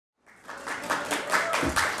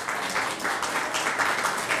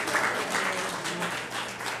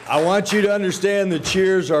I want you to understand the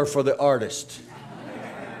cheers are for the artist.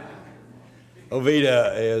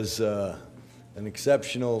 Ovita is an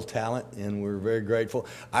exceptional talent, and we're very grateful.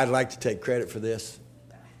 I'd like to take credit for this.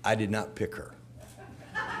 I did not pick her.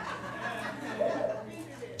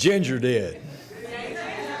 Ginger did.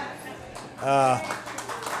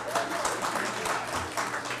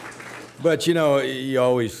 But you know, you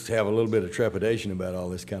always have a little bit of trepidation about all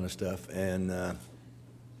this kind of stuff, and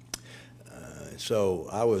so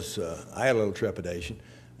I had a little trepidation.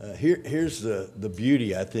 Here's the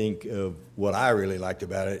beauty, I think, of what I really liked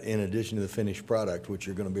about it, in addition to the finished product, which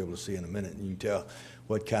you're going to be able to see in a minute, and you can tell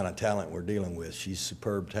what kind of talent we're dealing with. She's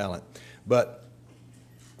superb talent. But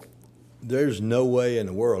there's no way in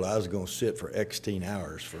the world I was going to sit for 16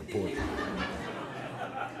 hours for a portrait.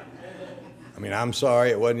 I mean, I'm sorry,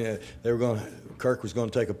 it wasn't, Kirk was going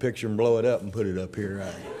to take a picture and blow it up and put it up here.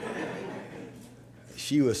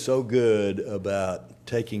 She was so good about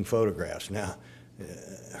taking photographs. Now,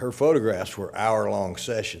 her photographs were hour-long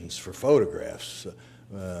sessions for photographs,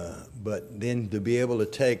 but then to be able to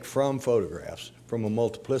take from photographs, from a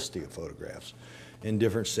multiplicity of photographs in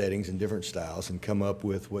different settings and different styles, and come up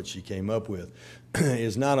with what she came up with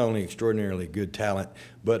is not only extraordinarily good talent,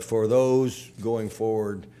 but for those going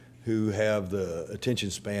forward who have the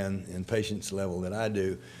attention span and patience level that I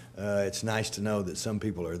do, it's nice to know that some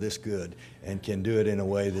people are this good and can do it in a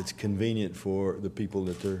way that's convenient for the people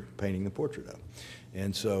that they're painting the portrait of.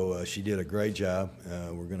 And so she did a great job.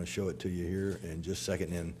 We're going to show it to you here in just a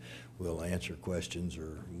second, and we'll answer questions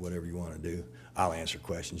or whatever you want to do. I'll answer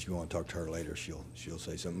questions. You want to talk to her later, she'll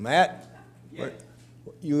say something. Matt, yeah.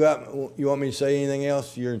 You want me to say anything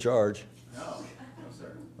else? You're in charge. No,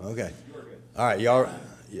 sir. Okay. You're good. All right,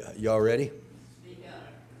 y'all ready?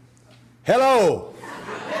 Hello.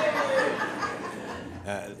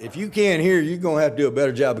 If you can't hear, you're going to have to do a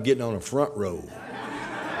better job of getting on the front row.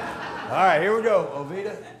 All right, here we go.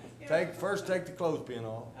 Ovita, first take the clothespin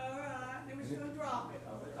off. All right, then we're just going to drop it.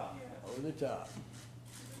 Over the top. Over the top.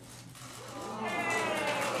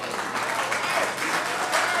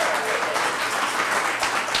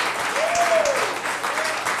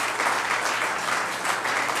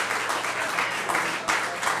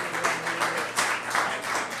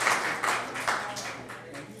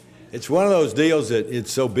 It's one of those deals that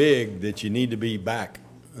it's so big that you need to be back,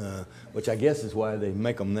 which I guess is why they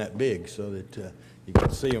make them that big, so that you can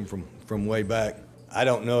see them from way back. I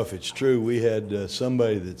don't know if it's true. We had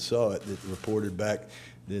somebody that saw it that reported back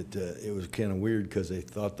that it was kind of weird because they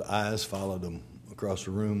thought the eyes followed them across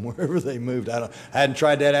the room wherever they moved. I hadn't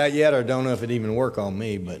tried that out yet, or don't know if it even worked on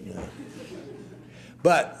me, but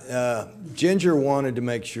Ginger wanted to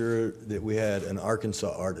make sure that we had an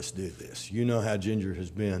Arkansas artist do this. You know how Ginger has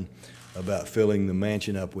been about filling the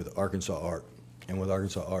mansion up with Arkansas art and with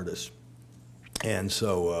Arkansas artists. And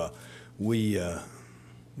so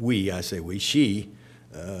she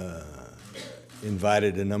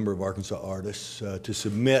invited a number of Arkansas artists to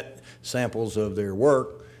submit samples of their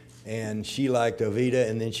work, and she liked Ovita,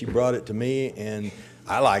 and then she brought it to me, and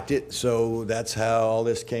I liked it, so that's how all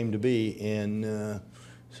this came to be. And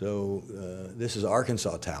so this is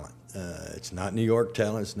Arkansas talent. It's not New York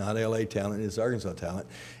talent, it's not LA talent, it's Arkansas talent.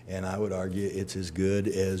 And I would argue it's as good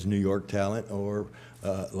as New York talent or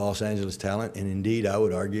Los Angeles talent. And indeed, I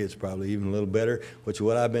would argue it's probably even a little better, which is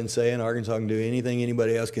what I've been saying. Arkansas can do anything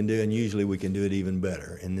anybody else can do, and usually we can do it even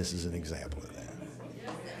better. And this is an example of that.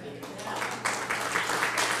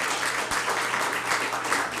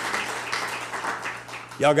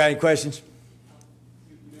 Y'all got any questions?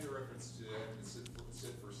 You made a reference to having to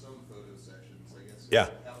sit for some photo sections, I guess. Yeah.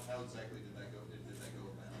 How exactly did that go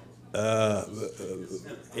about?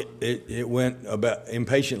 It went about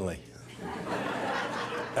impatiently.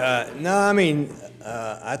 No, I mean,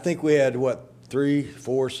 I think we had,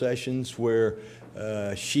 3-4 sessions where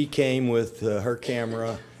she came with her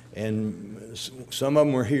camera, and some of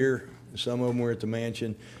them were here, some of them were at the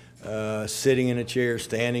mansion, sitting in a chair,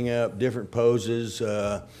 standing up, different poses.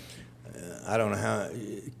 I don't know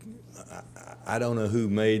I don't know who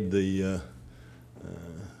made the,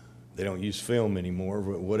 they don't use film anymore,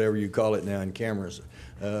 but whatever you call it now in cameras.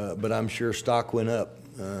 But I'm sure stock went up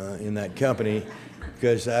in that company,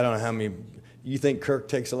 because I don't know how many. You think Kirk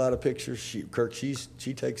takes a lot of pictures? She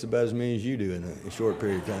takes about as many as you do in a short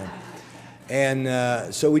period of time.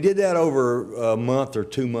 And so we did that over a month or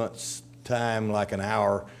 2 months time, like an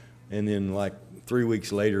hour, and then like 3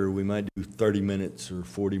 weeks later we might do 30 minutes or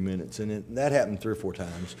 40 minutes, and that happened 3 or 4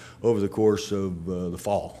 times over the course of the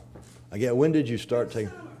fall. I guess, when did you start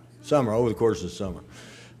taking? Summer, over the course of the summer.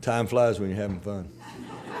 Time flies when you're having fun.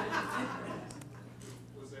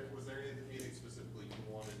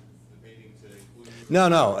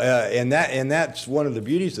 No, and that's one of the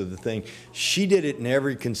beauties of the thing. She did it in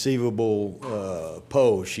every conceivable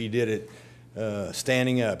pose. She did it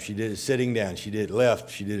standing up. She did it sitting down. She did it left.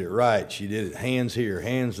 She did it right. She did it hands here,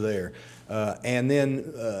 hands there, and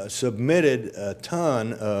then submitted a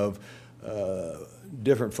ton of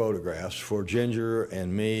different photographs for Ginger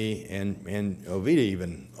and me, and Ovita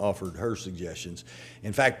even offered her suggestions.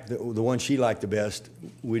 In fact, the one she liked the best,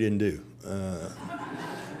 we didn't do.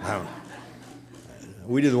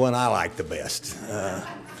 We did the one I liked the best. The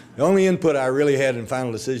only input I really had in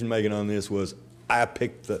final decision making on this was I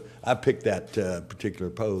picked that particular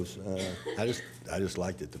pose. I just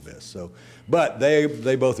liked it the best. So, but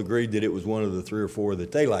they both agreed that it was one of the 3 or 4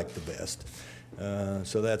 that they liked the best.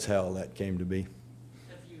 So that's how that came to be.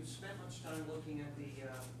 Have you spent much time looking at the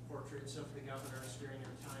portraits of the governors during your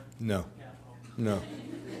time? No. at the Capitol? No.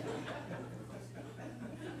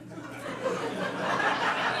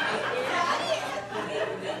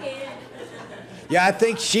 Yeah, I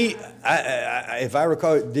think if I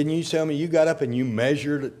recall, didn't you tell me you got up and you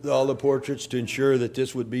measured all the portraits to ensure that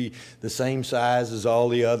this would be the same size as all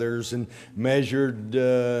the others, and measured,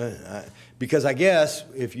 because I guess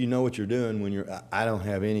if you know what you're doing when I don't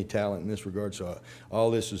have any talent in this regard, so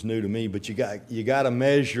all this is new to me, but you got to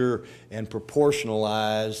measure and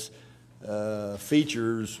proportionalize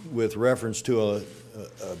features with reference to a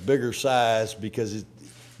bigger size, because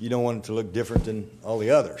you don't want it to look different than all the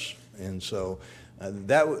others. And so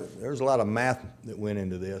there's a lot of math that went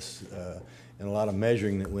into this, and a lot of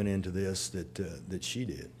measuring that went into this that she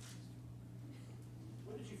did.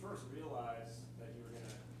 When did you first realize that you were going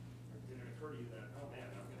to, or did it occur to you that, oh man,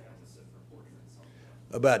 I'm going to have to sit for a portrait at some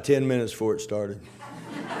point? About 10 minutes before it started.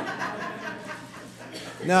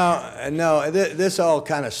 No, this all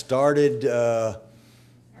kind of started, about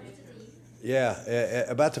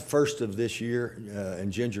the first of this year,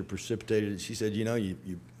 and Ginger precipitated it. She said, you know, you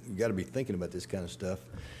got to be thinking about this kind of stuff,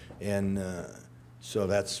 and so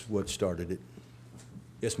that's what started it.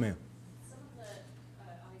 Yes, ma'am. Some of the,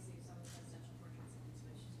 obviously some of the presidential portraits have been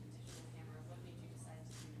switched to digital camera. What made you decide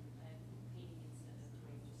to do a painting instead of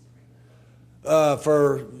doing just a regular?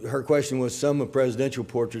 For her question was, some of presidential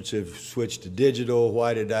portraits have switched to digital.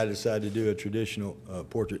 Why did I decide to do a traditional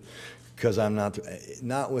portrait? Because I'm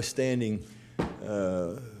notwithstanding,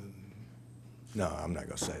 no, I'm not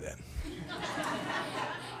going to say that.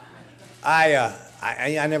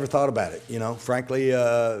 I never thought about it, you know. Frankly,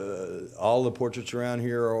 all the portraits around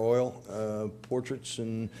here are oil portraits,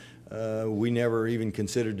 and we never even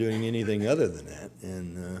considered doing anything other than that.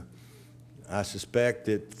 And I suspect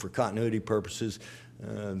that for continuity purposes,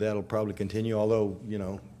 that'll probably continue, although, you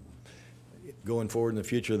know, going forward in the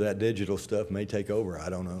future, that digital stuff may take over.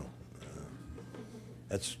 I don't know.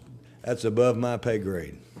 That's above my pay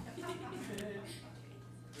grade.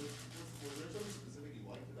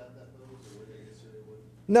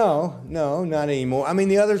 No, not anymore. I mean,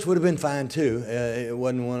 the others would have been fine too. It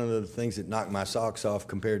wasn't one of the things that knocked my socks off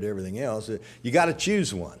compared to everything else. You got to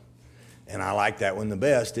choose one, and I like that one the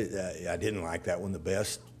best. I didn't like that one the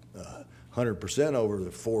best 100% over the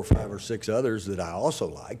 4 or 5 or 6 others that I also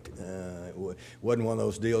liked. It wasn't one of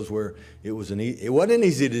those deals where it wasn't an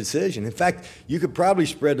easy decision. In fact, you could probably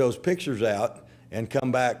spread those pictures out and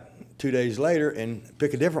come back 2 days later and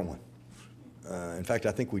pick a different one. In fact,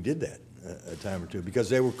 I think we did that a time or two, because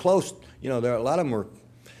they were close. You know, a lot of them were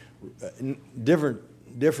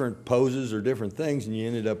different poses or different things, and you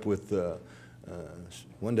ended up with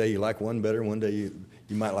one day you like one better, one day you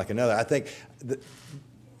might like another. I think the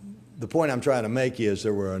point I'm trying to make is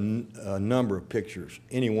there were a number of pictures,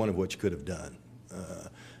 any one of which could have done,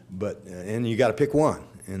 and you got to pick one,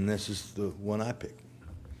 and this is the one I picked,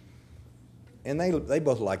 and they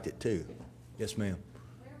both liked it too. Yes, ma'am.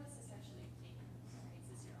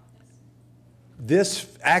 This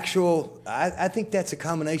actual, I think that's a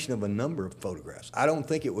combination of a number of photographs. I don't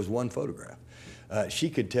think it was one photograph. She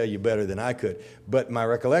could tell you better than I could, but my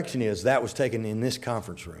recollection is that was taken in this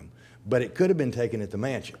conference room, but it could have been taken at the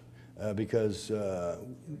mansion, because that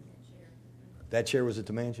chair was at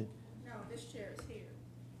the mansion? No, this chair is here.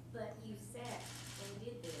 But you sat and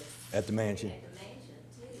did this At the mansion? at the mansion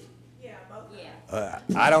too. Yeah, both. Yeah.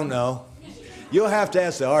 I don't know. You'll have to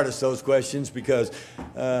ask the artist those questions, because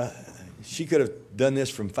she could have done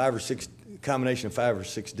this from 5 or 6, combination of 5 or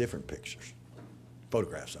 6 different pictures.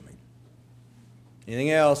 Photographs, I mean.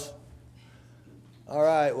 Anything else? All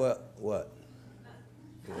right, well, what?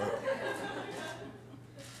 He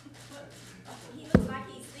looks like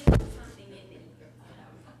he's thinking of something,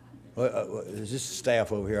 isn't he? Is this the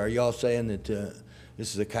staff over here? Are y'all saying that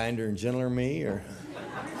this is a kinder and gentler me, or?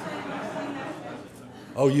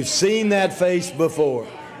 Oh, you've seen that face before.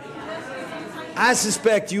 I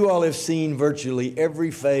suspect you all have seen virtually every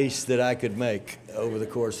face that I could make over the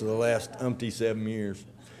course of the last 7 years.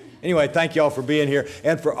 Anyway, thank you all for being here.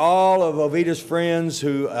 And for all of Ovita's friends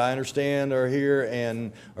who I understand are here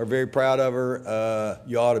and are very proud of her,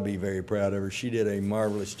 you ought to be very proud of her. She did a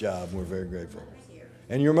marvelous job. We're very grateful.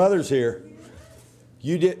 And your mother's here.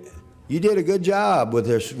 You did a good job with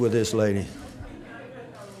this lady.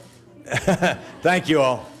 Thank you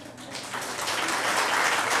all.